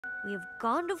We have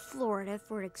gone to Florida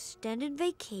for an extended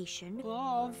vacation.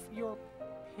 Of your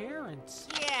parents.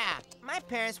 Yeah, my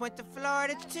parents went to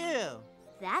Florida too.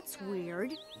 That's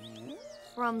weird.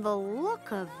 From the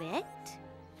look of it,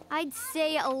 I'd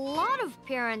say a lot of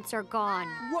parents are gone.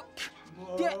 What?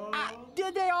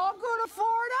 Did they all go to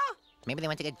Florida? Maybe they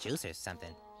went to get juice or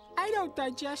something. I don't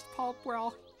digest pulp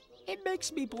well. It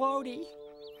makes me bloaty.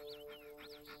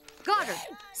 Goddard,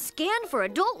 scan for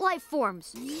adult life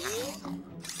forms.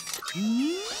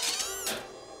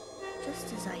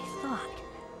 Just as I thought,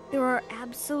 there are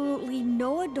absolutely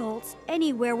no adults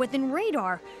anywhere within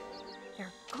radar.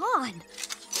 They're gone.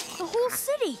 The whole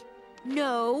city.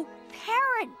 No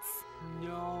parents.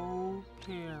 No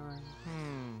parents.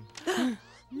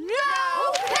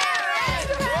 No parents!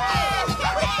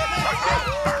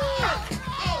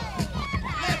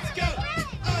 Let's go!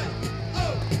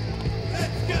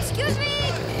 Excuse me!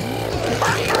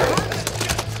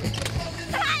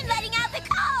 I'm letting out the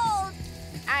cold!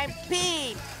 I'm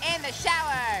peed in the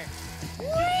shower. Whee!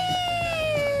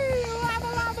 Lava,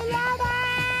 lava, lava!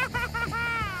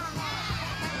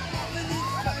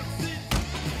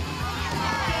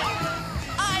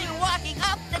 I'm walking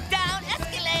up the down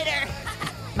escalator.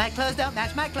 My clothes don't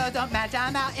match, my clothes don't match.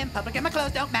 I'm out in public and my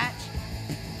clothes don't match.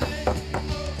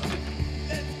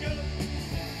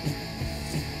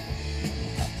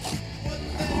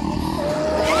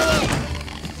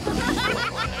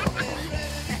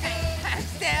 I'm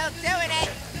still doing it.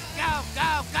 Go,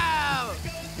 go, go.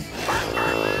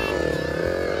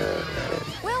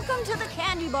 Welcome to the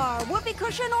candy bar. Whoopee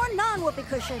cushion or non-whoopee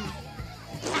cushion?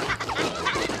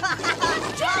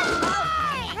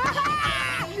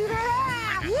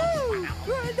 Woo!